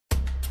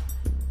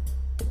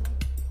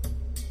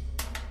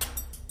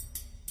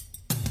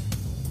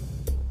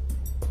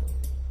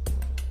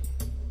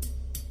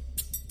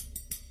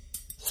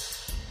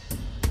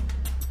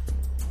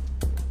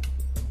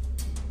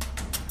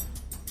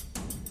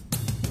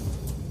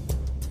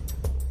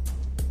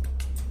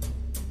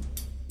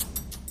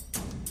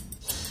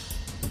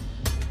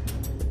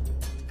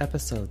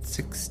episode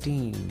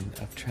 16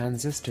 of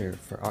Transistor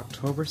for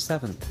October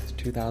 7th,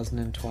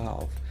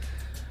 2012.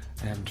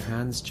 And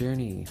Trans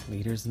Journey,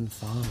 Leaders and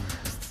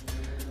Followers.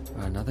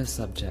 Another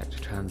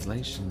subject,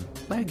 translation,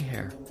 leg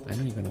hair. I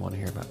know you're going to want to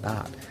hear about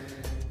that.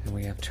 And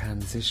we have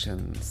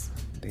transitions,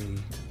 the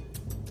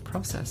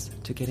process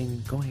to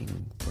getting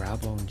going,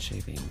 browbone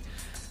shaving.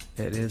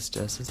 It is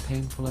just as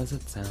painful as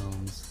it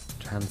sounds.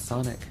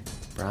 Transonic,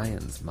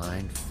 Brian's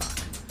mindfuck.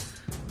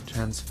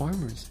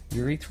 Transformers,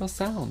 urethral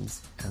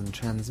sounds, and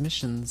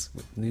transmissions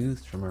with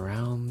news from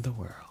around the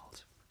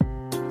world.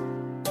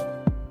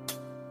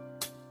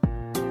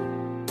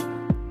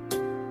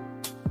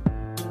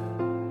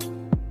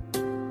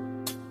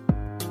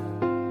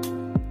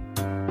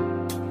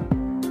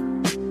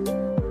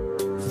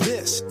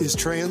 This is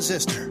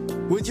Transistor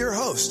with your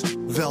host,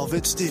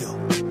 Velvet Steel.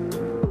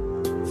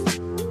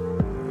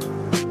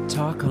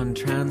 Talk on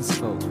trans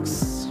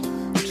folks,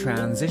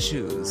 trans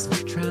issues,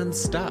 trans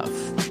stuff,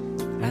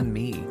 and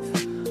me,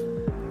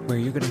 where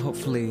you're going to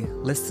hopefully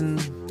listen,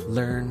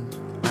 learn,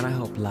 and I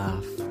hope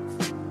laugh.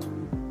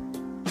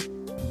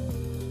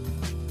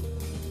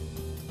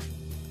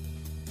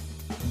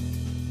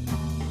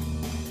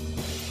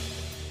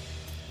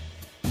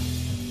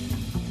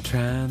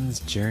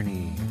 Trans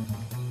Journey.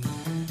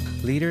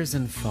 Leaders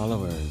and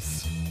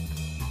followers.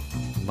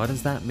 What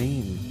does that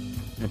mean?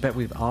 I bet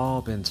we've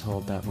all been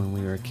told that when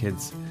we were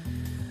kids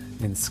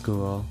in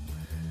school.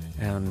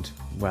 And,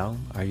 well,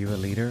 are you a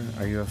leader?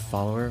 Are you a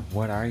follower?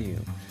 What are you?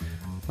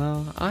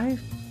 Well, I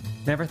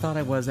never thought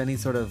I was any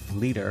sort of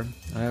leader.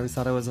 I always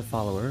thought I was a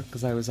follower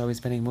because I was always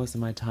spending most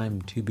of my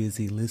time too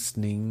busy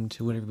listening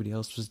to what everybody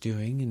else was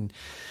doing and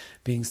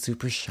being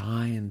super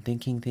shy and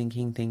thinking.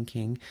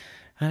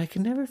 And I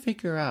could never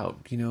figure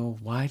out,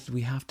 why did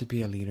we have to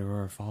be a leader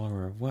or a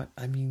follower?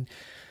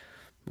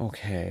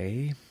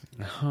 Okay.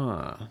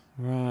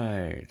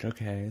 Right.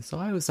 Okay. So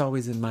I was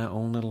always in my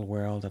own little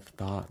world of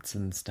thoughts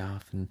and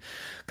stuff. And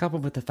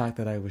coupled with the fact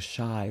that I was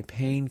shy,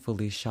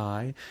 painfully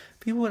shy,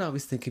 people would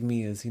always think of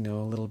me as, a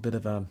little bit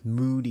of a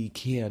moody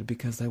kid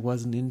because I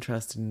wasn't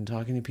interested in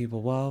talking to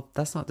people. Well,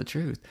 that's not the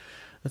truth.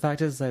 The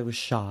fact is I was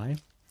shy.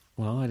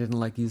 Well, I didn't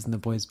like using the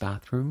boys'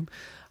 bathroom.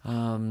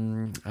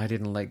 I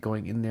didn't like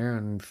going in there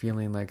and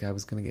feeling like I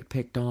was going to get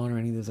picked on or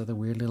any of those other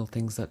weird little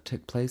things that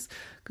took place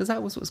because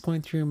that was what was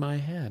going through my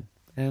head.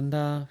 And,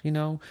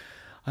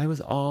 I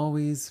was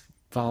always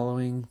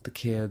following the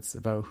kids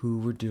about who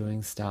were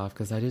doing stuff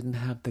because I didn't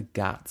have the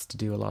guts to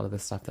do a lot of the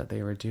stuff that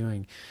they were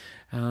doing.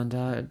 And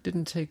it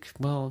did take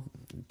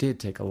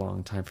a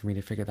long time for me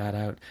to figure that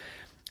out.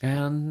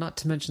 And not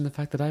to mention the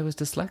fact that I was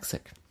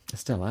dyslexic. I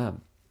still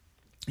am.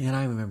 And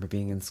I remember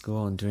being in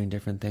school and doing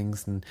different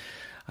things, and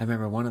I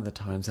remember one of the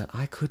times that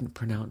I couldn't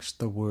pronounce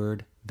the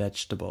word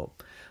vegetable.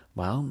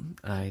 Well,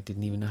 I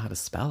didn't even know how to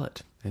spell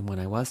it. And when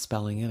I was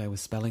spelling it, I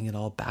was spelling it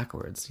all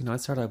backwards. I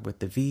started with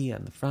the V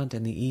on the front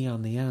and the E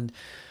on the end.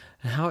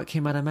 And how it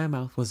came out of my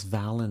mouth was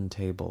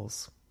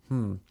valentables.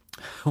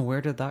 Where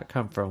did that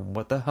come from?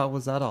 What the hell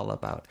was that all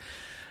about?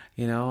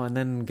 And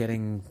then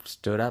getting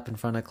stood up in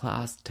front of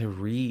class to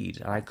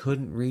read. I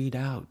couldn't read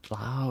out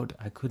loud.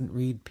 I couldn't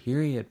read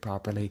period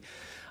properly.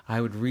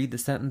 I would read the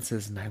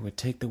sentences and I would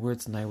take the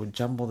words and I would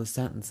jumble the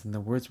sentence and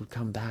the words would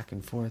come back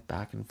and forth.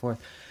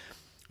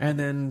 And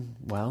then,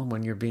 well,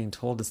 when you're being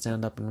told to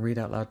stand up and read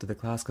out loud to the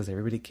class, because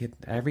every kid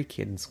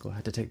in school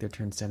had to take their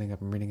turn standing up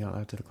and reading out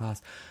loud to the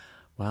class,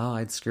 well,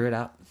 I'd screw it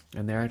up,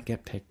 and there I'd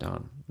get picked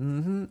on.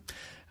 And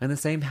the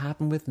same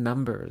happened with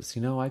numbers.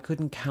 I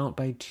couldn't count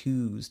by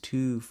 2s,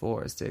 2,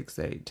 4, 6,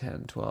 8,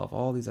 10, 12,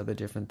 all these other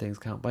different things.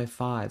 Count by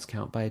 5s,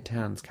 count by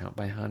 10s, count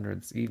by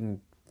hundreds,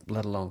 even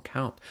let alone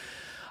count.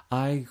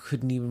 I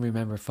couldn't even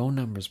remember phone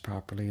numbers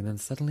properly, and then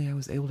suddenly I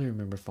was able to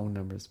remember phone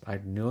numbers.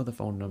 I'd know the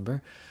phone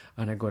number,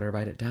 and I'd go to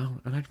write it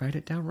down, and I'd write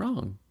it down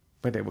wrong.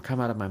 But it would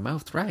come out of my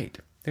mouth right.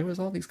 There was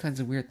all these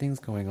kinds of weird things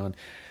going on.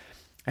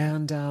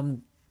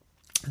 And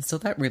so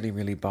that really,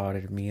 really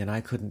bothered me, and I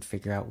couldn't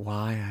figure out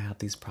why I had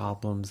these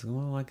problems.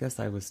 Well, I guess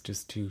I was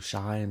just too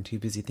shy and too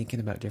busy thinking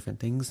about different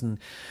things and,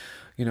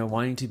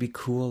 wanting to be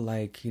cool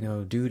like,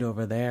 dude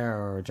over there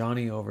or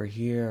Johnny over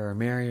here or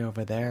Mary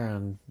over there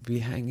and be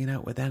hanging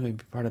out with them and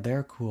be part of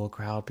their cool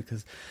crowd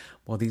because,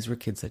 well, these were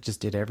kids that just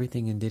did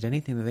everything and did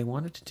anything that they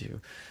wanted to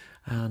do.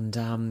 And,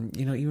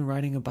 even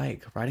riding a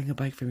bike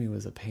for me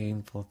was a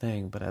painful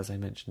thing. But as I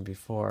mentioned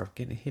before,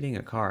 hitting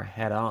a car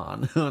head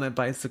on a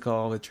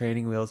bicycle with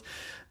training wheels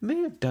may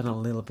have done a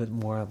little bit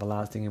more of a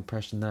lasting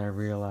impression than I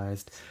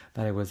realized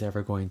that I was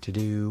ever going to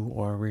do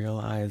or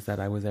realized that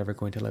I was ever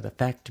going to let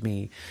affect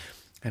me.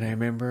 And I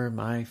remember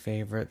my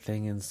favorite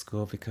thing in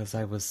school because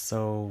I was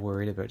so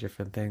worried about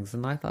different things.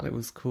 And I thought it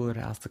was cooler to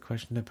ask the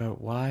question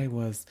about why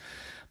was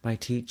my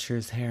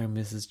teacher's hair,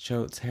 Mrs.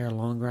 Choate's hair,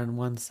 longer on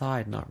one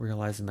side, not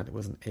realizing that it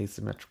was an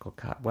asymmetrical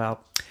cut.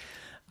 Well,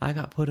 I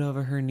got put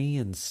over her knee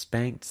and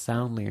spanked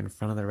soundly in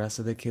front of the rest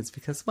of the kids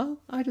because, well,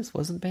 I just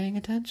wasn't paying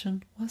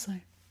attention, was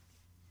I?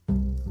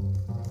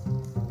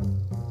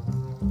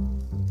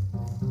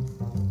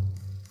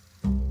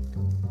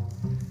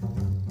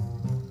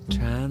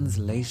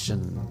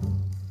 Translation.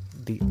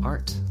 The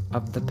art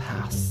of the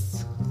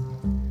past.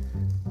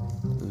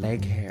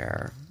 Leg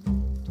hair.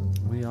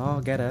 We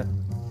all get it.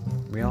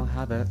 We all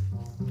have it.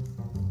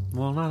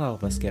 Well, not all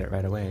of us get it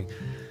right away.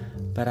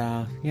 But,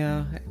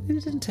 yeah,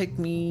 it didn't take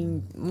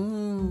me,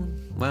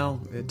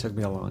 well, it took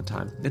me a long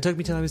time. It took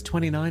me till I was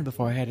 29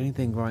 before I had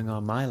anything growing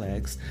on my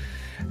legs.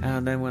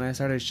 And then when I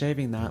started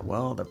shaving that,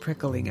 well, the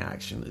prickling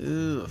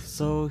action, ugh.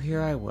 So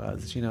here I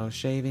was,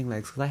 shaving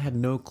legs, because I had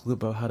no clue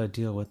about how to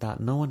deal with that.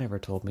 No one ever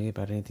told me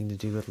about anything to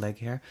do with leg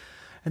hair.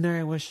 And there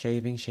I was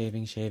shaving.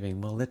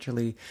 Well,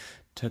 literally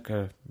took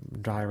a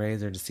dry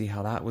razor to see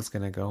how that was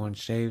going to go and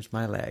shaved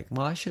my leg.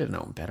 Well, I should have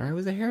known better. I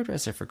was a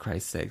hairdresser, for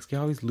Christ's sakes. You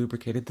always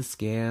lubricated the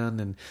skin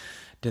and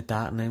did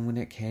that. And then when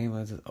it came,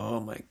 I was, oh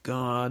my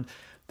God.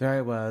 There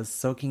I was,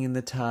 soaking in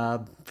the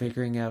tub,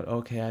 figuring out,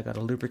 okay, I got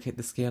to lubricate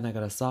the skin. I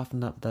got to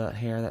soften up the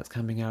hair that's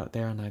coming out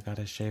there. And I got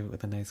to shave it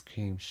with a nice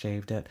cream.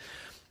 Shaved it.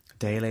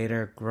 Day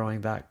later,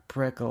 growing back,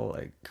 prickle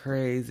like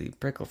crazy,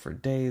 prickle for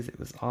days. It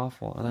was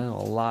awful. And I know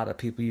a lot of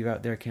people you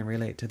out there can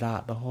relate to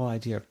that. The whole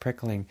idea of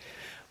prickling.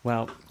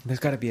 Well,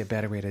 there's got to be a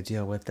better way to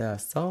deal with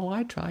this. So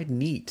I tried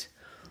NEET.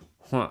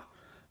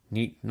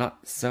 NEET,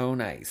 not so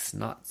nice,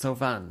 not so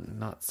fun,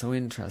 not so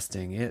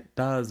interesting. It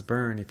does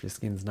burn if your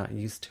skin's not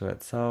used to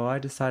it. So I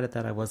decided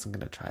that I wasn't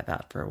going to try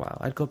that for a while.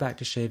 I'd go back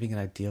to shaving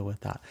and I'd deal with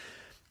that.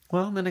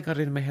 Well, then I got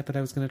it in my head that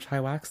I was going to try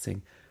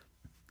waxing.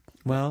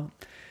 Well,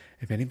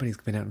 if anybody's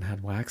been out and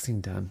had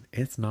waxing done,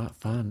 it's not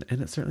fun,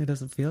 and it certainly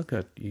doesn't feel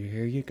good.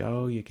 Here you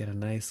go, you get a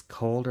nice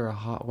cold or a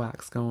hot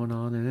wax going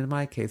on, and in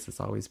my case, it's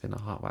always been a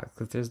hot wax,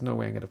 because there's no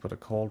way I'm going to put a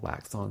cold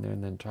wax on there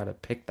and then try to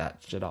pick that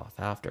shit off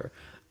after.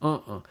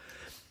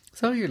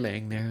 So you're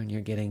laying there and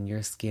you're getting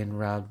your skin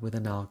rubbed with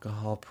an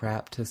alcohol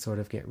prep to sort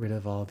of get rid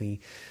of all the,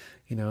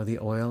 the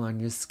oil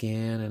on your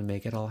skin and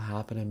make it all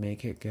happen and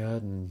make it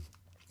good and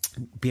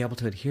be able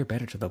to adhere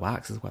better to the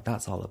wax is what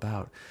that's all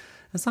about.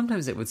 And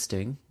sometimes it would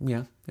sting.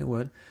 Yeah, it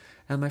would.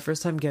 And my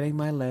first time getting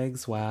my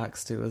legs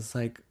waxed, it was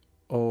like,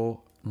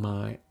 oh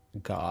my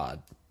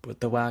God.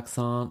 Put the wax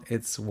on,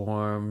 it's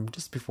warm,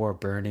 just before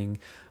burning.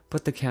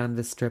 Put the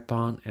canvas strip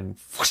on and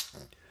whoosh.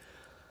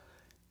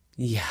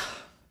 Yeah,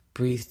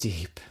 breathe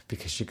deep,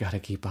 because you got to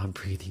keep on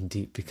breathing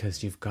deep,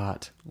 because you've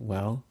got,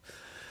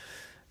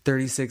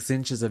 36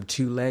 inches of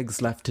 2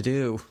 legs left to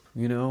do,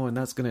 and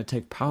that's going to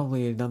take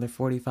probably another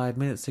 45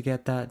 minutes to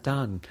get that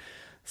done.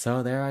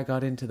 So there I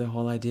got into the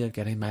whole idea of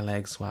getting my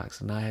legs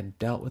waxed, and I had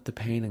dealt with the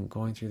pain and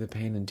going through the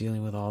pain and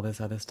dealing with all this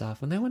other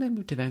stuff. And then when I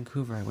moved to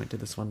Vancouver, I went to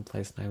this one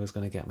place and I was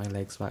going to get my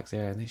legs waxed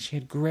there, and she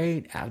had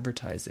great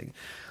advertising,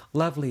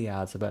 lovely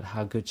ads about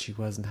how good she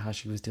was and how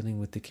she was dealing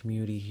with the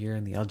community here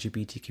and the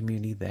LGBT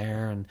community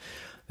there and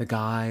the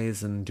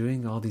guys and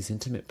doing all these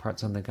intimate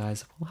parts on the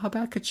guys. Well, how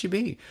bad could she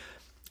be?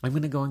 I'm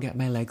going to go and get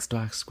my legs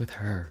waxed with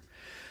her.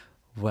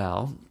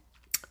 Well,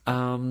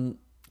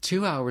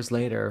 2 hours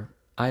later,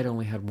 I'd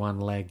only had one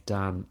leg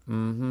done.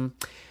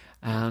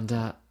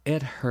 And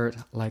it hurt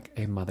like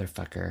a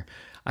motherfucker.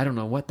 I don't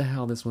know what the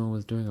hell this woman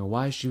was doing or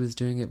why she was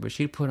doing it, but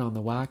she put on the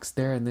wax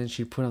there and then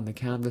she put on the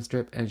canvas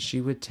strip, and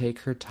she would take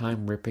her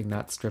time ripping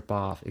that strip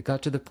off. It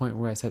got to the point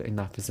where I said,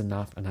 enough is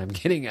enough and I'm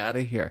getting out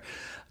of here.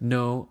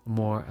 No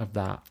more of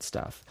that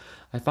stuff.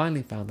 I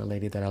finally found the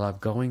lady that I love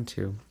going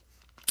to,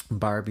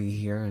 Barbie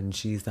here, and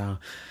she's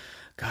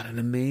got an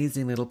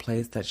amazing little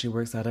place that she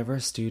works out of her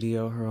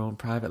studio, her own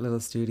private little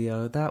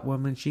studio. That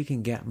woman, she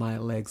can get my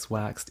legs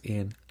waxed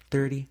in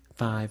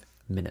 35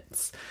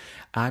 minutes.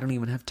 I don't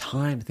even have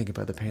time to think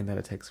about the pain that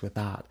it takes with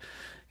that,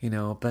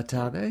 but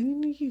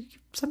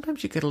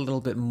sometimes you get a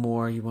little bit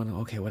more. You want to,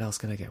 okay, what else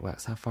can I get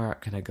waxed? How far up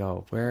can I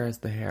go? Where's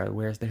the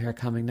hair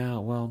coming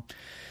now? Well,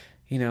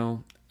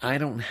 I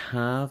don't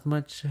have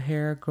much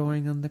hair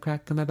growing on the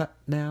crack of my butt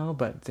now,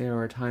 but there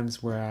were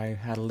times where I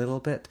had a little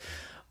bit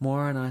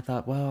more, and I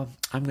thought, well,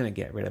 I'm going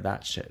to get rid of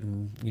that shit.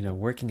 And,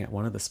 working at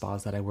one of the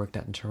spas that I worked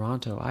at in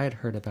Toronto, I had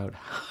heard about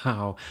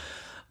how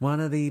one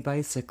of the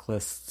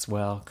bicyclists,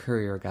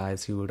 courier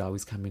guys who would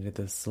always come into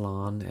the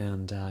salon,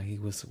 and he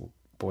was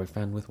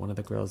boyfriend with one of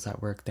the girls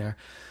that worked there.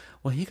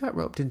 Well, he got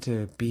roped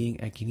into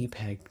being a guinea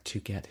pig to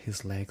get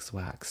his legs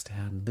waxed,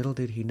 and little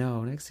did he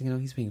know, next thing you know,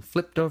 he's being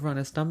flipped over on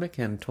his stomach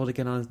and told to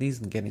get on his knees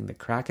and getting the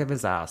crack of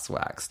his ass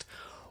waxed.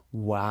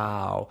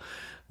 Wow.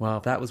 Well,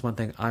 if that was one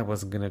thing I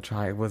wasn't going to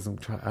try,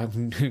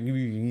 I'm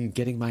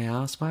getting my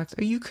ass waxed?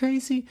 Are you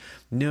crazy?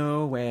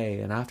 No way.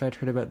 And after I'd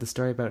heard about the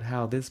story about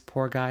how this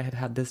poor guy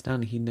had this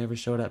done, he never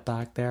showed up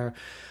back there.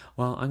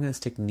 Well, I'm going to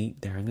stick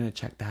NEET there. I'm going to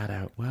check that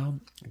out. Well,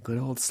 good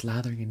old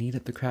slathering a NEET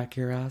at the crack of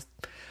your ass.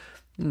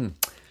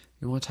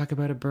 You want to talk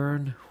about a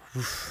burn?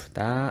 Oof,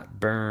 that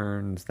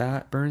burns.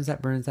 And,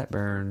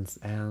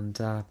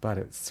 but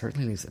it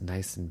certainly leaves it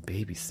nice and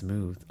baby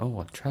smooth. Oh,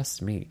 well,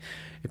 trust me.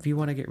 If you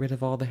want to get rid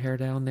of all the hair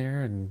down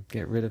there and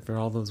get rid of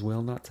all those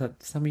wheel knots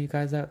that some of you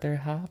guys out there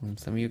have, and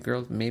some of you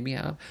girls maybe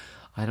have,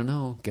 I don't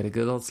know, get a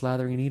good old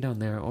slathering NEET on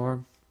there.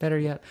 Or, better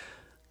yet,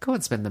 go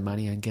and spend the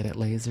money and get it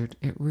lasered.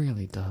 It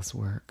really does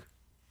work.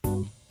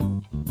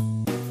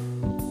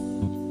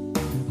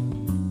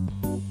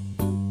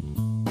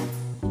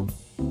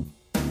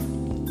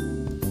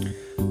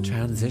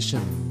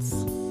 Transitions.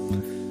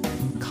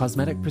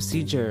 cosmetic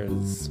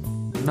procedures.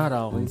 Not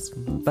always,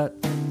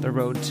 but the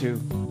road to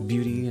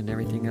beauty and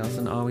everything else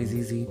isn't always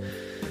easy.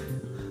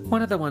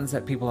 One of the ones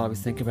that people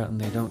always think about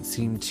and they don't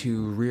seem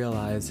to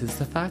realize is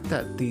the fact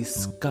that the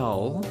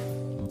skull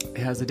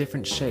has a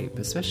different shape,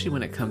 especially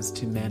when it comes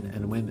to men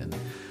and women.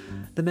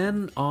 The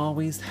men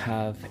always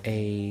have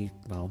in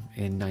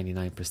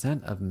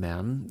 99% of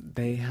men,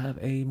 they have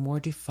a more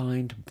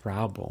defined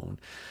browbone.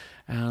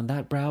 And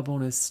that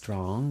browbone is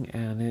strong,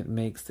 and it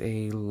makes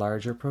a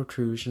larger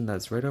protrusion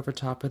that's right over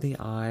top of the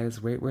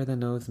eyes, right where the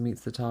nose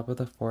meets the top of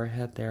the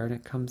forehead there, and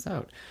it comes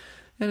out.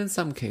 And in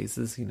some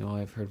cases,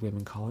 I've heard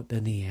women call it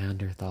the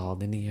Neanderthal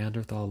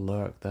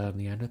look, the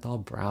Neanderthal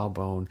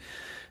browbone,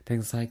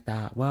 things like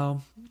that.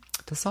 Well,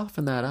 to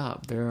soften that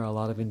up, there are a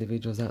lot of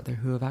individuals out there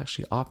who have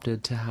actually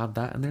opted to have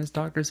that, and there's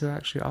doctors who are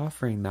actually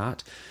offering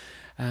that.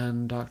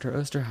 And Dr.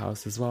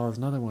 Osterhaus as well is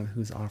another one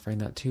who's offering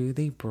that too,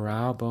 the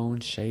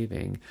browbone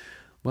shaving.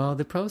 Well,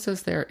 the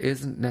process there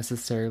isn't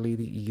necessarily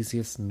the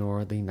easiest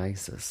nor the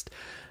nicest,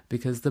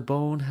 because the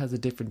bone has a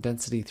different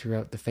density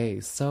throughout the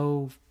face.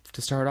 So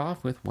to start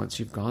off with, once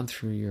you've gone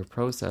through your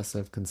process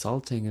of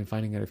consulting and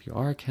finding out if you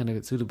are a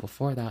candidate suitable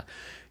for that,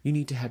 you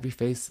need to have your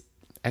face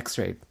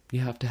x-rayed.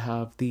 You have to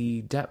have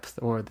the depth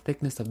or the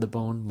thickness of the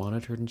bone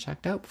monitored and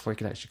checked out before you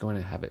can actually go in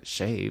and have it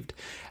shaved.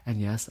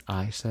 And yes,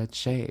 I said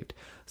shaved.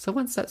 So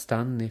once that's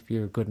done, if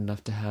you're good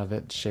enough to have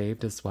it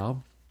shaved as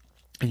well,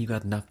 and you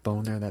got enough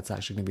bone there that's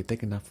actually going to be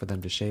thick enough for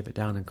them to shave it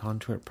down and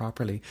contour it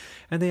properly,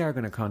 and they are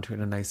going to contour it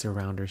in a nicer,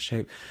 rounder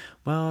shape,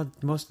 well,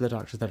 most of the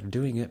doctors that are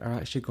doing it are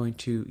actually going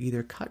to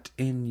either cut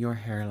in your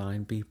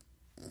hairline,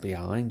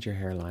 behind your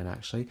hairline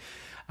actually,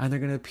 and they're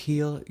going to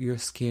peel your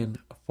skin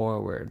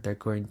forward. They're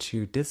going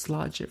to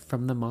dislodge it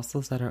from the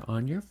muscles that are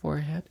on your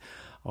forehead,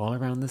 all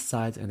around the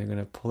sides, and they're going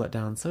to pull it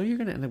down. So you're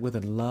going to end up with a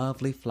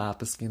lovely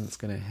flap of skin that's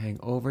going to hang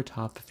over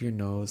top of your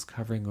nose,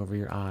 covering over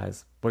your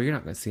eyes. Well, you're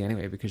not going to see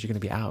anyway because you're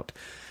going to be out.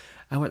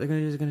 And what they're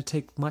going to do is they're going to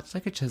take much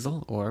like a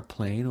chisel or a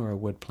plane or a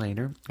wood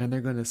planer, and they're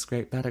going to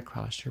scrape that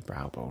across your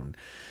brow bone.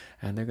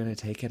 And they're going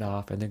to take it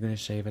off and they're going to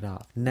shave it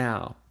off.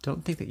 Now,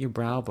 don't think that your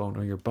brow bone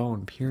or your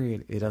bone,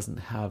 period, it doesn't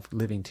have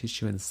living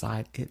tissue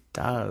inside. It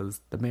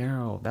does. The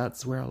marrow,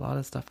 that's where a lot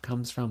of stuff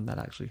comes from that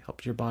actually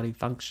helps your body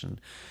function.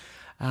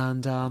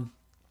 And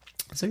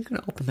so you're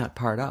going to open that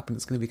part up and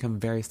it's going to become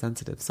very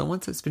sensitive. So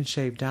once it's been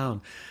shaved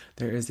down,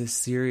 there is a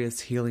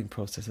serious healing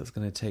process that's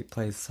going to take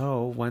place.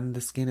 So when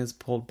the skin is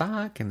pulled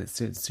back and it's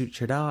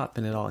sutured up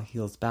and it all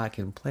heals back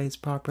in place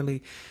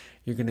properly,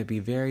 you're going to be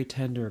very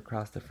tender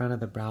across the front of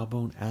the brow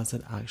bone as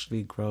it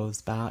actually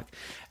grows back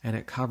and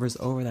it covers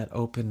over that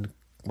open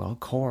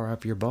core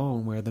of your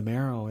bone where the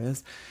marrow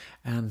is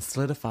and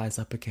solidifies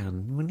up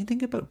again. When you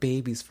think about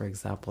babies, for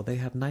example, they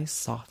have nice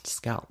soft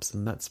scalps,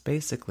 and that's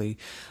basically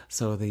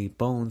so the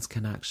bones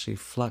can actually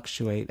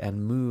fluctuate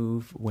and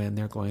move when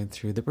they're going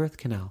through the birth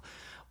canal.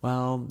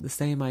 Well, the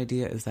same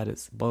idea is that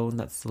it's bone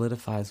that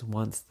solidifies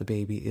once the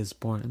baby is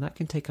born, and that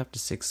can take up to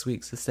 6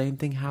 weeks. The same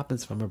thing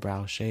happens from a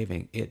brow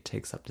shaving. It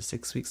takes up to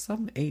 6 weeks,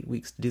 some 8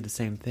 weeks to do the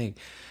same thing.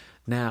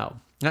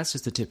 Now, that's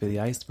just the tip of the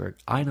iceberg.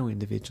 I know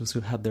individuals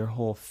who had their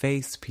whole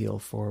face peel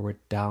forward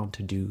down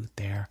to do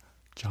their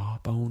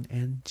jawbone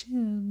and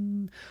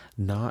chin.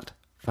 Not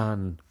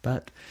fun.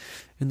 But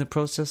in the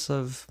process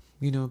of,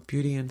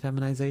 beauty and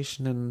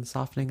feminization and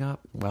softening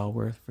up, well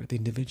worth for the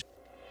individual.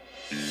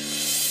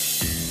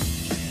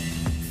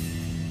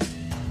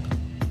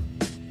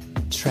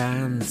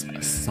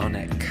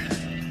 Transonic.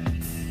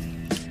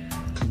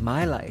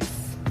 My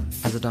life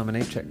as a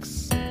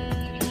dominatrix.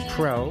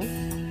 Pro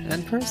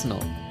and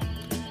personal.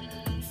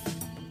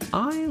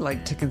 I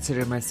like to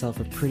consider myself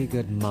a pretty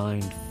good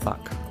mind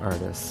fuck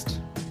artist.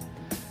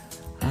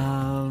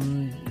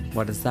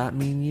 What does that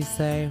mean, you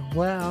say?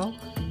 Well,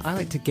 I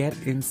like to get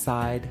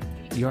inside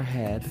your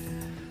head,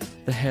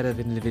 the head of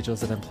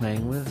individuals that I'm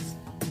playing with,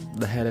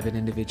 the head of an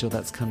individual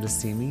that's come to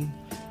see me,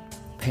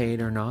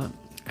 paid or not,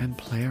 and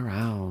play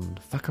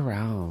around, fuck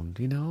around.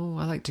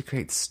 I like to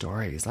create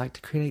stories. I like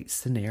to create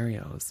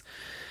scenarios.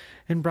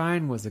 And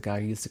Brian was a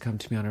guy who used to come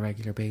to me on a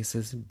regular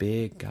basis,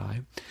 big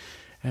guy,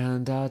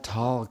 and a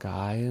tall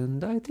guy,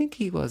 and I think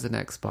he was an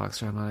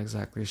ex-boxer, I'm not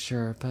exactly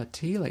sure, but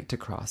he liked to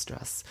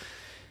cross-dress.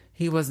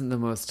 He wasn't the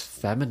most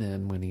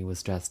feminine when he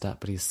was dressed up,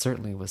 but he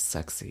certainly was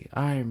sexy.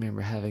 I remember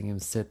having him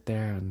sit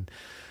there and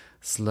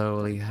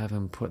slowly have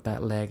him put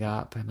that leg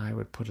up, and I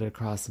would put it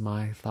across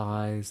my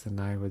thighs, and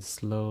I would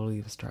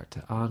slowly start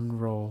to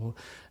unroll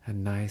a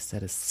nice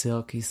set of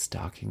silky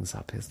stockings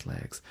up his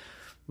legs.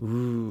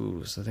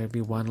 Ooh, so there'd be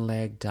one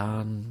leg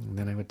done, and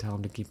then I would tell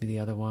him to give me the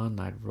other one.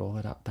 I'd roll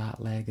it up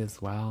that leg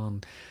as well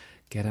and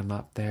get him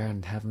up there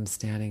and have him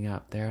standing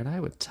up there, and I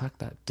would tuck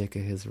that dick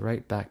of his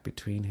right back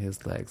between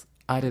his legs.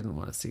 I didn't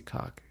want to see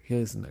cock. He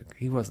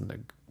wasn't a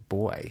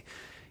boy.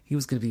 He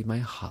was going to be my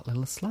hot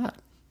little slut,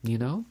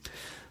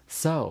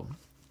 So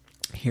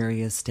here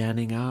he is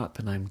standing up,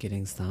 and I'm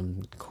getting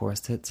some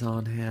corsets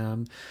on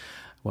him.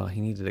 Well,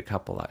 he needed a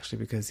couple, actually,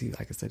 because he,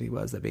 like I said, he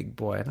was a big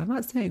boy. And I'm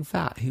not saying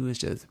fat. He was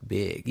just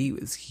big. He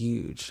was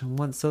huge. And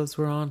once those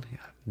were on,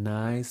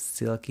 nice,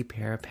 silky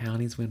pair of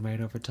panties went right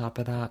over top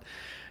of that.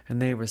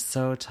 And they were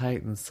so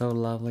tight and so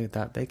lovely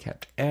that they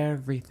kept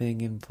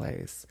everything in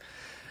place.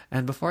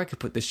 And before I could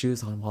put the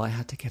shoes on, well, I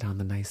had to get on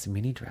the nice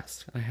mini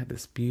dress. I had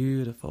this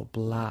beautiful,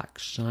 black,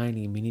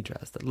 shiny mini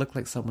dress that looked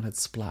like someone had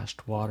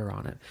splashed water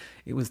on it.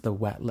 It was the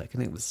wet lick,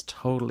 and it was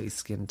totally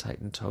skin tight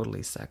and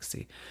totally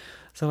sexy.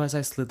 So as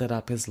I slid that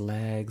up his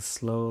legs,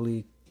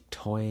 slowly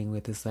toying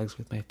with his legs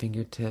with my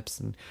fingertips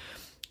and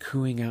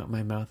cooing out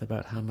my mouth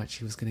about how much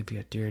he was going to be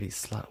a dirty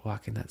slut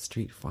walking that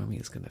street for me.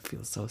 He's going to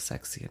feel so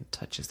sexy and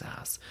touch his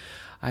ass.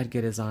 I'd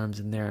get his arms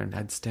in there and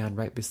I'd stand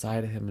right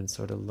beside him and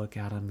sort of look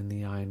at him in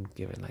the eye and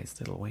give a nice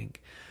little wink.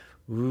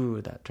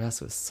 Ooh, that dress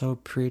was so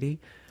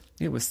pretty.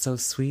 It was so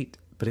sweet,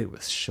 but it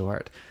was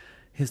short.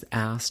 His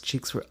ass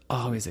cheeks were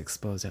always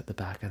exposed at the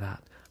back of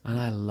that. And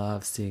I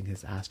love seeing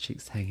his ass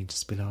cheeks hanging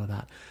just below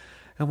that.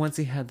 And once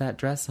he had that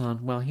dress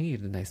on, well, he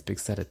needed a nice big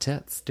set of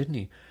tits, didn't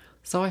he?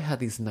 So I had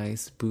these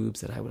nice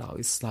boobs that I would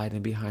always slide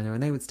in behind her,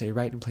 and they would stay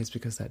right in place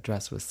because that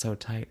dress was so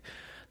tight.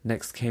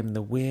 Next came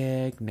the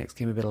wig, next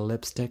came a bit of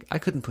lipstick. I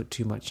couldn't put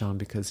too much on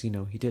because, he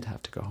did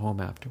have to go home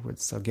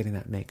afterwards, so getting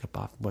that makeup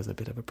off was a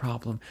bit of a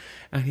problem,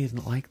 and he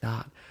didn't like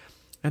that.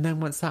 And then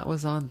once that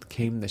was on,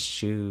 came the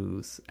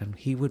shoes, and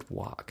he would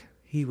walk.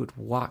 He would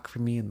walk for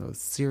me in those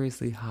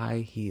seriously high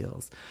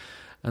heels.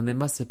 And they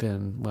must have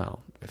been,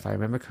 well, if I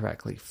remember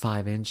correctly,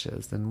 5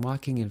 inches. And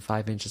walking in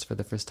 5 inches for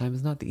the first time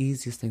is not the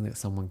easiest thing that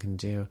someone can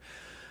do.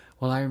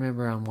 Well, I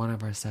remember on one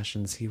of our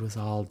sessions, he was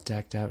all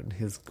decked out in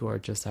his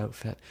gorgeous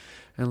outfit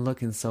and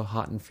looking so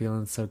hot and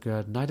feeling so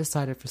good. And I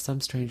decided for some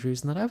strange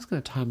reason that I was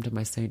going to tie him to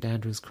my St.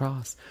 Andrew's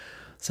cross.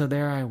 So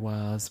there I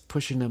was,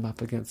 pushing him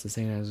up against the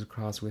St. Andrew's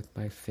cross with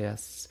my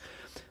fists,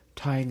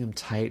 tying him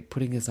tight,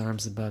 putting his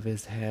arms above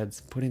his head,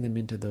 putting them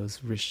into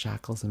those wrist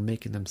shackles and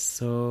making them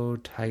so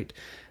tight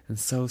and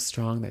so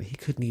strong that he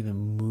couldn't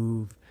even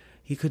move.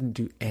 He couldn't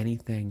do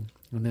anything.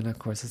 And then, of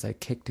course, as I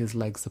kicked his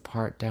legs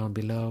apart down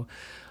below,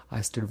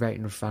 I stood right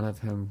in front of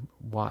him,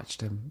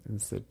 watched him,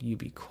 and said, "You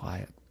be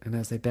quiet." And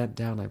as I bent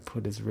down, I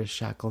put his wrist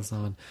shackles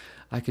on.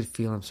 I could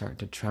feel him starting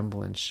to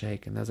tremble and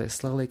shake. And as I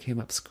slowly came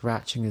up,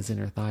 scratching his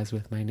inner thighs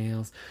with my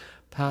nails,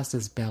 past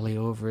his belly,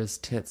 over his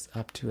tits,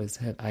 up to his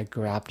head, I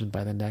grabbed him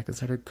by the neck and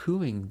started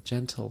cooing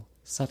gentle,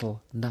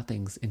 subtle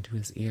nothings into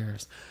his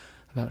ears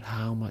about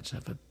how much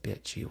of a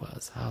bitch he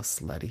was, how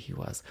slutty he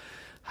was,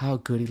 how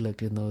good he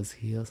looked in those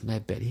heels. And I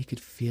bet he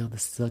could feel the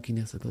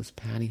silkiness of those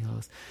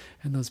pantyhose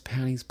and those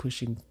panties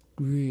pushing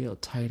real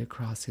tight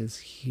across his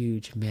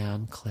huge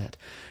man clit,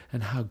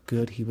 and how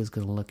good he was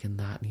going to look in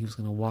that. And he was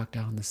going to walk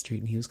down the street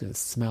and he was going to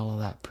smell all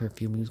that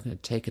perfume. He was going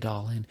to take it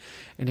all in,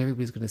 and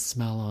everybody's going to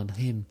smell on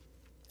him,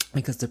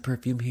 because the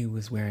perfume he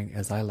was wearing,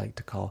 as I like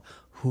to call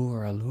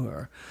whore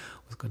allure,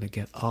 was going to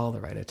get all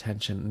the right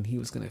attention. And he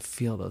was going to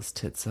feel those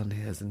tits on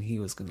his, and he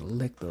was going to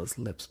lick those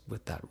lips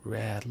with that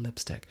red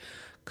lipstick.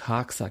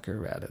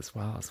 Cocksucker red as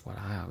well is what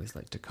I always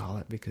like to call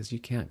it, because you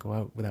can't go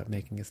out without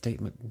making a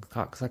statement.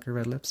 Cocksucker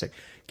red lipstick.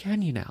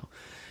 Can you now?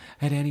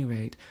 At any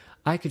rate,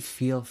 I could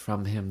feel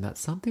from him that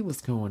something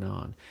was going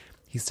on.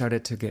 He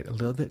started to get a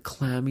little bit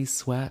clammy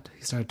sweat.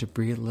 He started to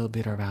breathe a little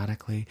bit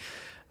erratically.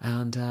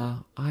 And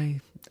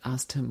I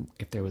asked him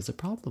if there was a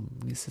problem.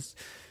 And he says,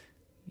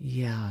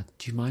 "Yeah,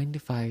 do you mind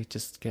if I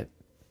just get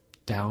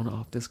down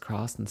off this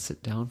cross and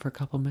sit down for a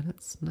couple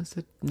minutes?" And I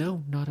said,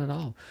 "No, not at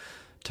all."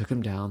 Took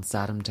him down,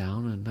 sat him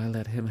down, and I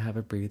let him have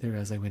a breather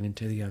as I went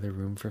into the other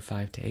room for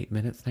 5 to 8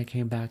 minutes, and I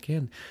came back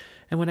in.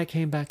 And when I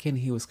came back in,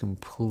 he was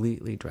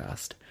completely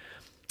dressed.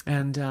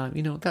 And,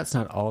 that's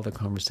not all the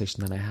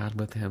conversation that I had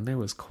with him. There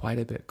was quite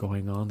a bit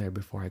going on there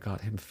before I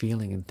got him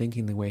feeling and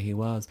thinking the way he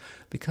was,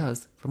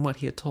 because from what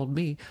he had told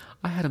me,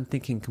 I had him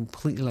thinking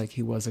completely like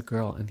he was a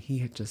girl, and he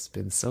had just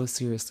been so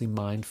seriously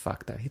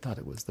mind-fucked that he thought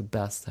it was the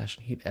best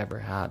session he'd ever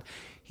had.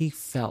 He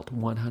felt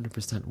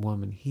 100%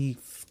 woman. He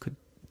could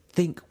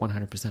think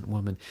 100%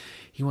 woman.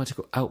 He wanted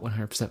to go out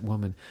 100%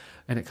 woman,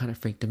 and it kind of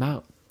freaked him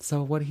out.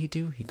 So what did he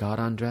do? He got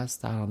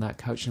undressed, sat on that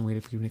couch, and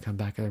waited for me to come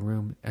back in the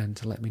room and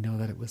to let me know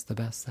that it was the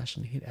best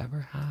session he'd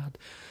ever had.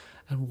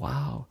 And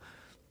wow,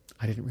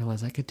 I didn't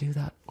realize I could do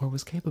that or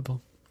was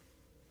capable.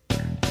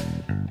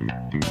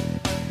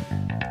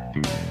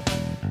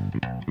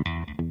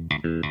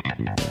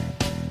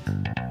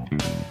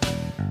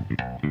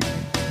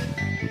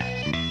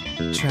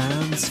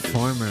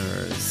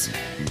 Transformers.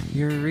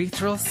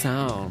 Urethral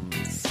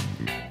sounds.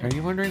 Are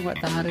you wondering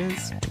what that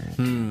is?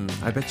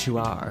 I bet you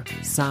are.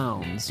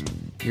 Sounds.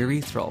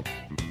 Urethral.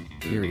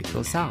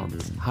 Urethral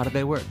sounds. How do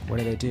they work? What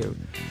do they do?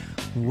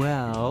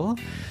 Well,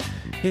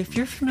 if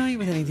you're familiar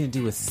with anything to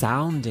do with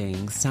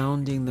sounding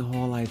the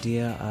whole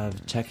idea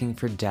of checking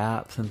for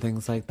depth and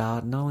things like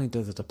that, not only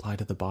does it apply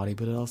to the body,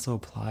 but it also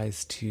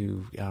applies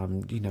to,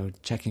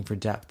 checking for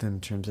depth in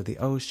terms of the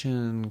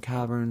ocean,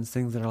 caverns,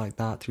 things that are like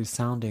that, through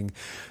sounding,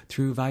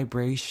 through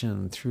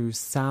vibration, through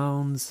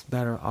sounds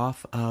that are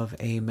off of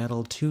a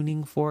metal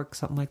tuning fork,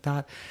 something like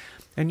that.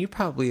 And you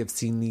probably have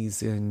seen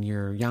these in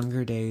your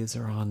younger days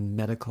or on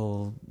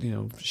medical,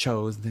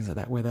 shows and things like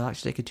that, where they'll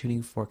actually take a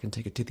tuning fork and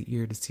take it to the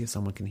ear to see if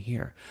someone can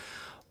hear.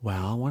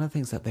 Well, one of the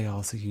things that they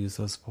also use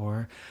those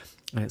for,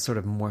 and it sort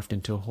of morphed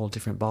into a whole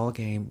different ball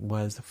game,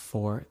 was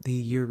for the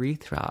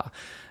urethra,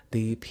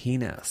 the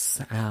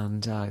penis.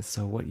 And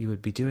so what you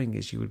would be doing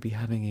is you would be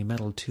having a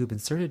metal tube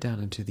inserted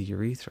down into the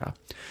urethra,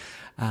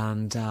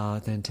 and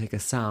then take a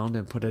sound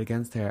and put it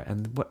against there.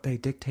 And what they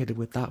dictated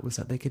with that was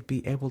that they could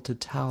be able to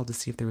tell to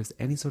see if there was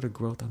any sort of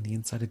growth on the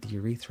inside of the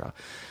urethra.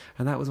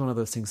 And that was one of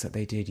those things that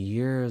they did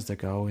years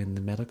ago in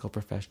the medical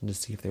profession to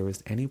see if there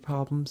was any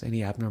problems,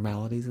 any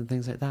abnormalities and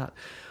things like that.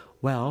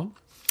 Well,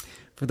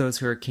 for those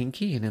who are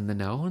kinky and in the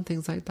know and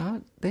things like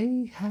that,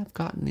 they have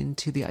gotten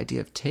into the idea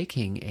of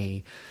taking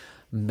a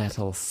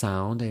metal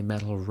sound, a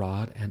metal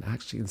rod, and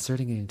actually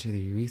inserting it into the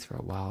urethra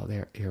while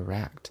they're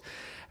erect.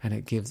 And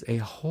it gives a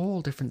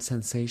whole different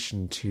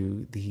sensation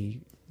to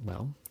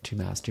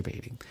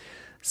masturbating.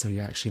 So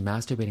you're actually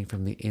masturbating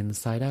from the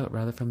inside out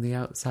rather from the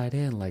outside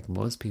in, like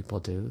most people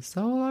do.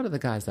 So a lot of the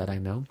guys that I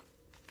know,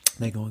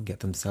 they go and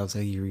get themselves a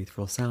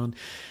urethral sound,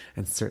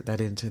 insert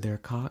that into their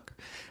cock,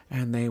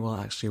 and they will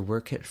actually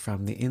work it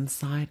from the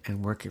inside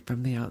and work it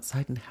from the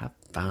outside and have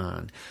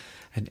fun.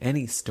 And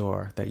any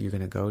store that you're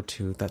going to go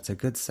to that's a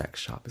good sex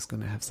shop is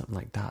going to have something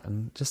like that.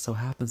 And just so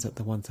happens that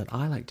the ones that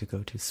I like to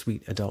go to,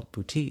 Sweet Adult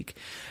Boutique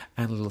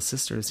and Little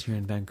Sisters here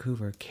in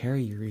Vancouver,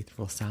 carry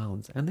urethral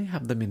sounds. And they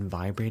have them in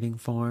vibrating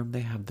form.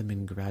 They have them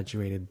in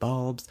graduated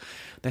bulbs.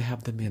 They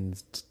have them in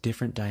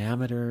different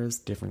diameters,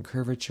 different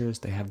curvatures.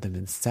 They have them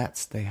in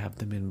sets. They have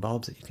them in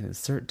bulbs that you can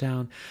insert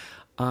down.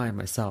 I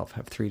myself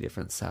have 3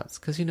 different sets.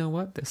 Because you know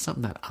what? There's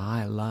something that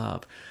I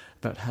love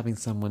about having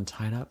someone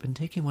tied up and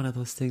taking one of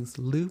those things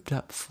lubed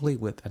up fully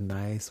with a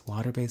nice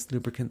water-based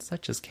lubricant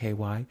such as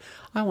KY.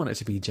 I want it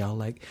to be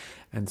gel-like,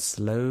 and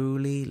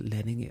slowly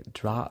letting it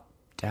drop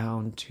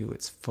down to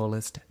its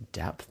fullest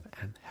depth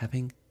and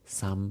having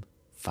some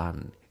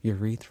fun.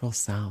 Urethral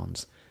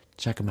sounds.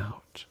 Check them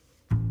out.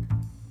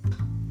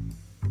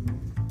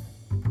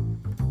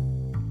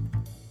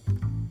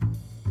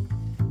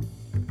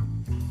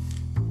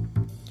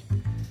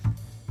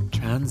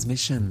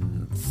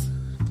 Transmissions.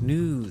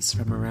 News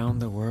from around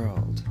the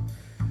world.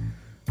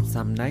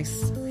 Some nice,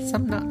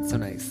 some not so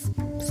nice.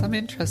 Some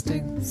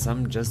interesting,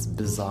 some just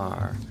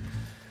bizarre.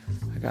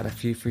 I got a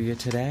few for you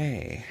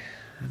today.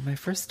 And my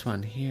first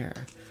one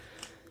here.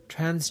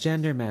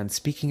 Transgender man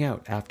speaking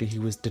out after he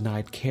was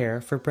denied care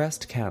for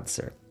breast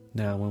cancer.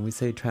 Now, when we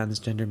say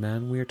transgender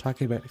man, we are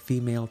talking about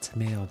female to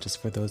male,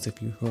 just for those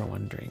of you who are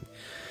wondering.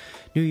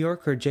 New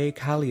Yorker Jay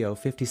Callio,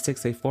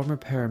 56, a former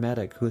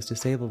paramedic who is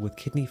disabled with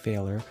kidney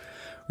failure,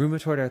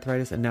 rheumatoid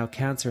arthritis, and now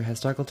cancer, has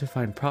struggled to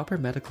find proper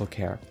medical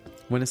care.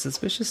 When a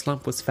suspicious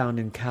lump was found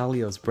in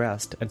Callio's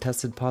breast and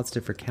tested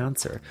positive for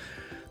cancer,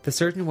 the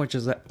surgeon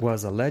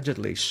was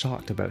allegedly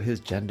shocked about his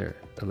gender.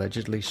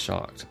 Allegedly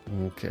shocked.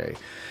 Okay.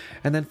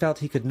 And then felt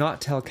he could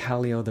not tell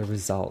Callio the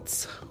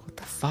results. What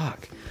the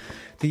fuck?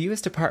 The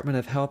U.S. Department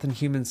of Health and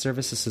Human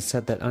Services has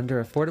said that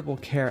under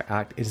Affordable Care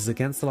Act, it is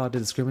against the law to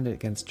discriminate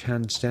against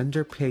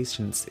transgender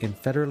patients in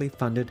federally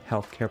funded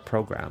healthcare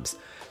programs.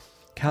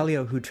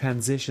 Callio, who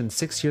transitioned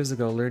 6 years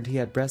ago, learned he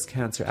had breast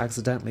cancer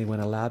accidentally when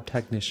a lab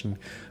technician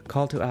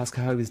called to ask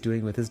how he was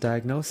doing with his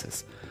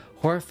diagnosis.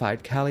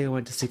 Horrified, Callio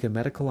went to seek a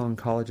medical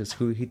oncologist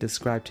who he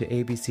described to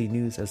ABC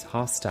News as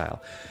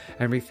hostile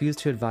and refused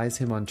to advise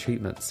him on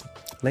treatments.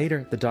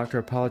 Later, the doctor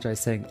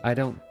apologized, saying, "I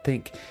don't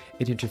think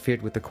it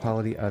interfered with the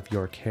quality of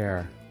your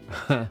care."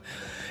 In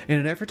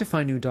an effort to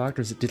find new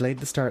doctors, it delayed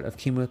the start of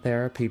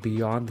chemotherapy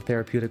beyond the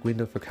therapeutic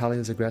window for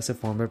Callio's aggressive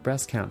form of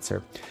breast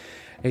cancer.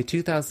 A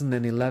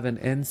 2011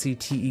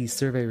 NCTE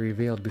survey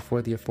revealed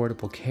before the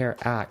Affordable Care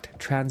Act,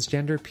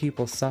 transgender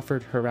people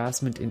suffered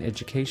harassment in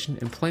education,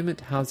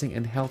 employment, housing,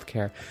 and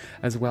healthcare,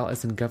 as well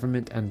as in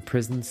government and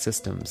prison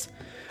systems.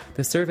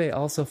 The survey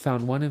also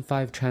found 1 in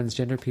 5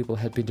 transgender people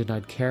had been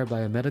denied care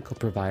by a medical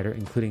provider,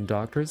 including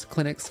doctors,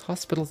 clinics,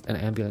 hospitals, and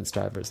ambulance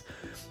drivers.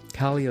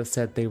 Callio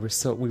said, we were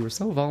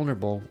so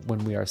vulnerable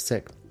when we are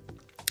sick.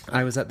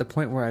 I was at the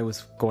point where I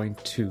was going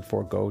to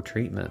forego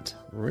treatment.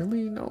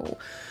 Really? No.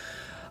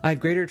 I had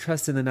greater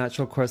trust in the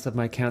natural course of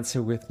my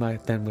cancer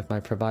than with my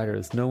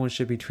providers. No one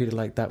should be treated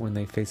like that when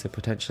they face a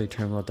potentially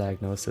terminal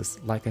diagnosis.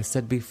 Like I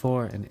said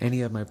before in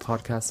any of my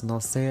podcasts, and I'll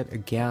say it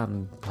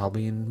again,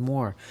 probably in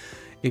more.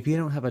 If you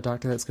don't have a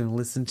doctor that's going to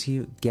listen to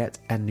you, get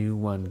a new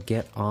one.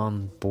 Get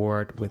on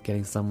board with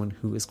getting someone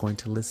who is going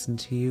to listen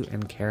to you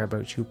and care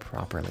about you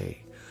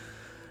properly.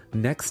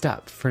 Next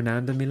up,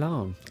 Fernanda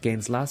Milan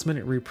gains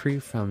last-minute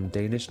reprieve from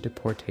Danish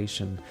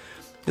deportation.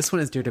 This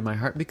one is dear to my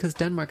heart because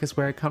Denmark is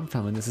where I come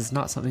from, and this is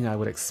not something I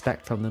would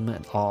expect from them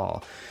at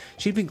all.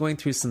 She'd been going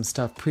through some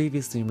stuff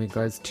previously in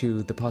regards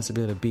to the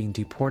possibility of being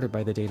deported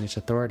by the Danish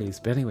authorities,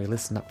 but anyway,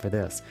 listen up for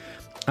this.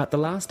 At the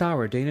last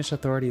hour, Danish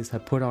authorities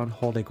have put on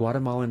hold a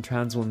Guatemalan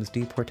trans woman's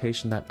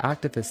deportation that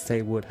activists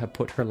say would have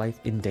put her life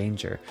in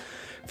danger.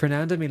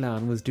 Fernanda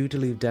Milan was due to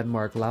leave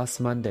Denmark last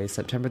Monday,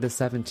 September the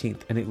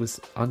 17th, and it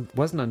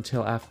wasn't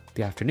until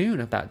the afternoon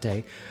of that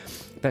day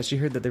that she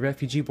heard that the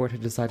Refugee Board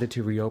had decided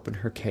to reopen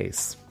her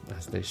case,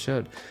 as they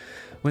should.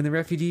 When the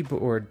Refugee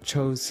Board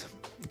chose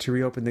to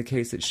reopen the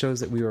case, it shows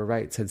that we were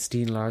right, said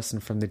Steen Larsen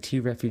from the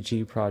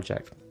T-Refugee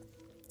Project,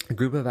 a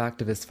group of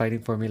activists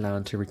fighting for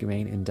Milan to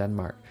remain in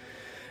Denmark.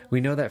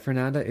 We know that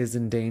Fernanda is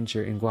in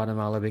danger in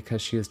Guatemala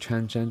because she is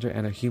transgender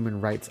and a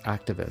human rights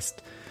activist.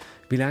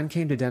 Milan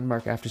came to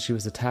Denmark after she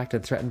was attacked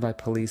and threatened by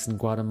police in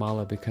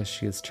Guatemala because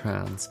she is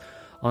trans.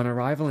 On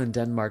arrival in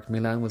Denmark,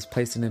 Milan was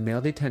placed in a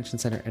male detention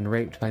center and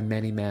raped by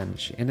many men.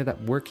 She ended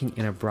up working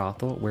in a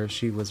brothel where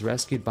she was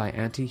rescued by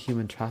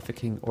anti-human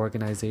trafficking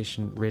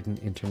organization Ridden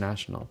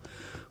International,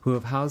 who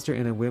have housed her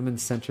in a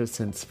women's center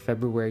since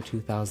February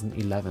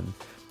 2011.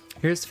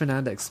 Here's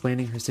Fernanda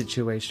explaining her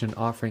situation and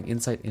offering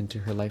insight into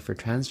her life for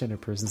transgender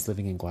persons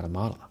living in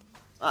Guatemala.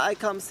 I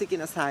come seeking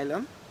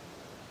asylum.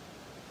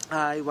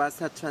 I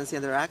was a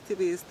transgender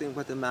activist in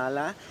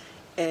Guatemala,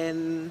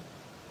 and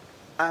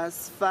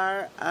as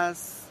far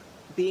as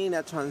being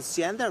a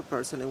transgender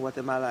person in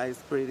Guatemala is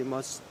pretty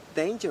much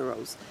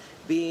dangerous.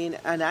 Being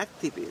an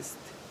activist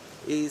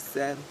is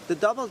the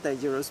double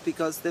dangerous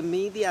because the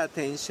media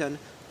attention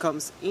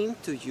comes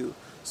into you.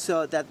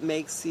 So that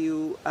makes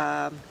you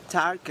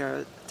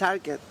target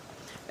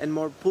and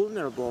more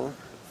vulnerable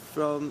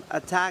from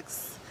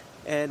attacks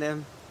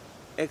and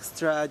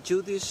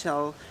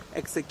extrajudicial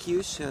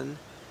execution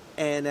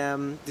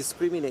and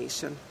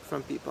discrimination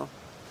from people.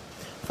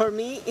 For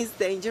me, it's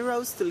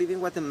dangerous to live in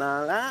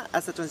Guatemala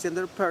as a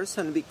transgender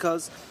person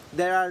because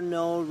there are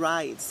no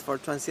rights for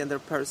transgender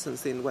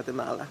persons in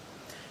Guatemala.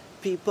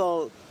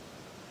 People,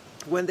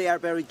 when they are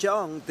very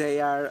young,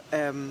 they are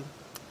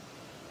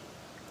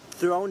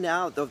thrown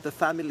out of the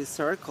family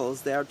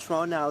circles. They are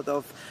thrown out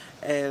of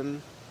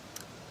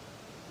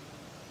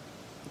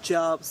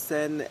jobs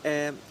and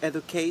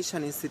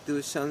education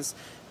institutions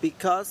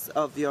because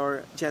of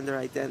your gender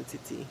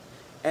identity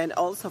and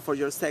also for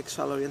your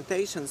sexual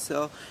orientation.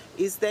 So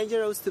it's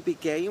dangerous to be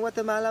gay in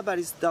Guatemala, but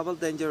it's double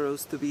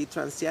dangerous to be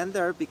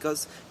transgender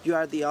because you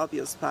are the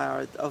obvious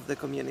part of the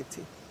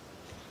community.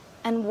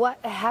 And what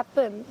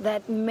happened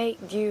that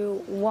made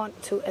you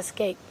want to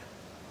escape?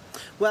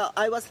 Well,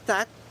 I was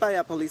attacked by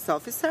a police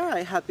officer.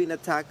 I have been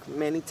attacked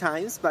many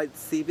times by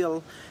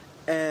civilians,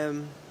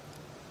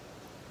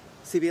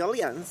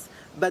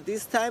 but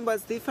this time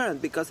was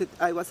different because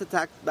I was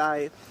attacked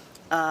by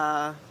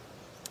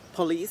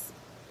police.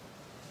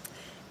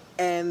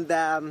 And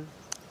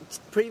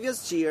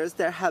previous years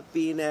there have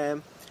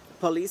been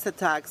police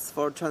attacks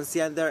for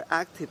transgender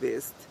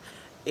activists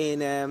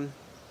in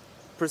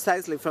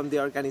precisely from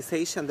the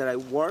organization that I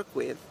work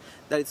with,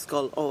 that is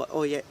called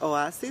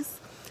Oasis.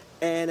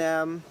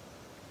 And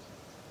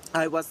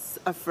I was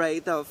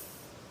afraid of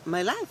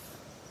my life.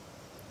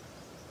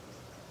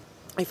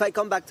 If I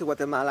come back to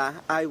Guatemala,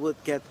 I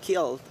would get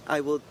killed.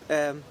 I would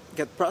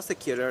get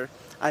prosecuted.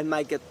 I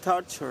might get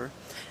tortured.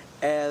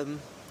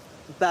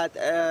 But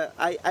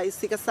I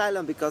seek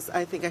asylum because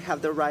I think I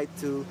have the right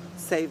to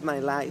save my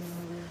life,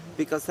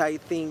 because I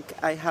think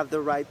I have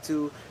the right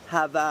to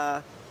have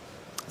a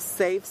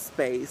safe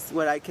space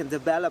where I can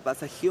develop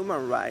as a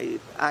human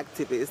rights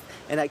activist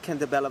and I can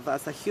develop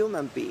as a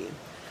human being.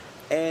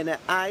 And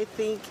I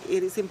think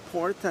it is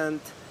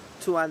important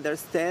to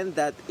understand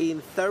that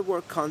in third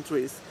world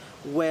countries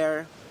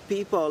where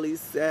people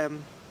is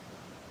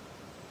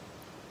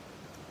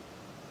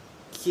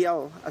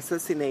killed,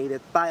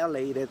 assassinated,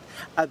 violated,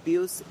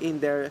 abused in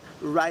their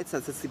rights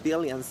as a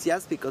civilians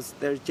just because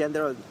their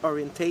gender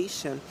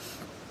orientation,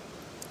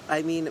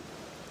 I mean,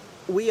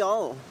 we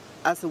all,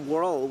 as a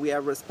world, we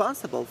are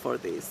responsible for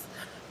this.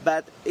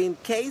 But in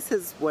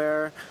cases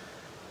where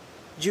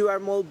you are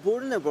more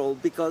vulnerable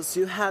because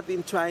you have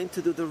been trying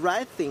to do the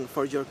right thing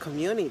for your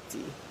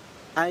community,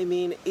 I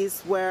mean,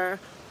 is where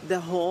the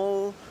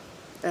whole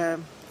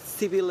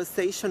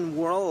civilization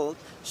world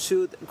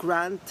should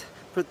grant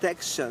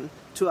protection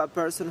to a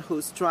person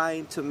who's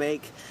trying to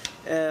make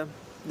the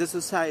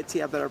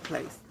society a better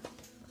place.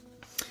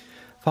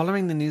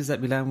 Following the news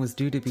that Milan was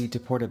due to be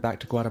deported back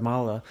to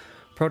Guatemala,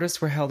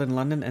 protests were held in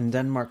London and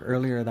Denmark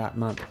earlier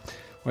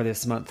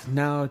this month.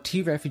 Now,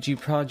 T-Refugee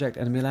Project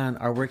and Milan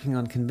are working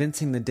on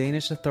convincing the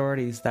Danish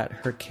authorities that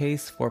her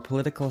case for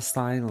political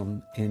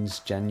asylum is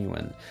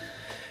genuine.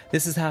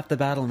 This is half the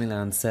battle,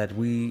 Milan said.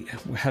 We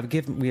have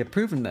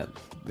proven that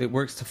it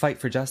works to fight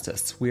for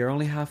justice. We are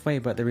only halfway,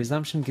 but the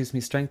resumption gives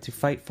me strength to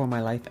fight for my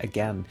life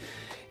again.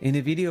 In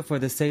a video for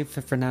the Save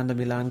for Fernanda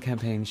Milan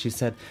campaign, she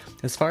said,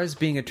 as far as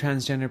being a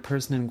transgender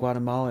person in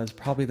Guatemala is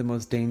probably the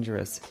most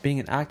dangerous. Being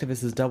an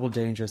activist is double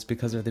dangerous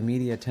because of the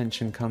media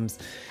attention comes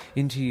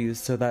into you,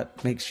 so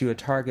that makes you a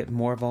target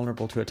more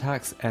vulnerable to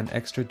attacks and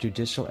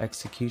extrajudicial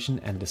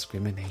execution and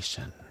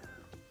discrimination.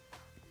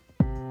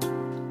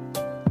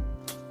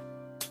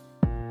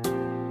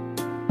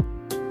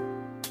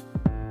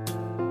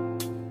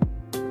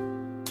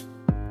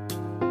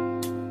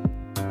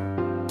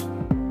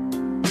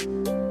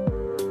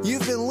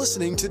 You've been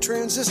listening to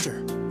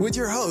Transistor with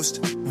your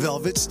host,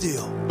 Velvet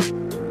Steel.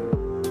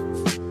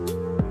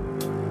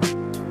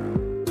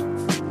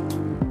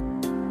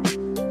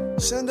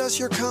 Send us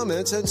your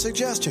comments and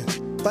suggestions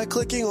by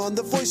clicking on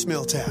the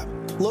voicemail tab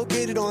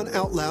located on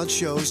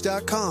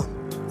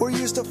OutLoudShows.com or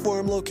use the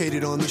form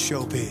located on the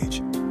show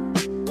page.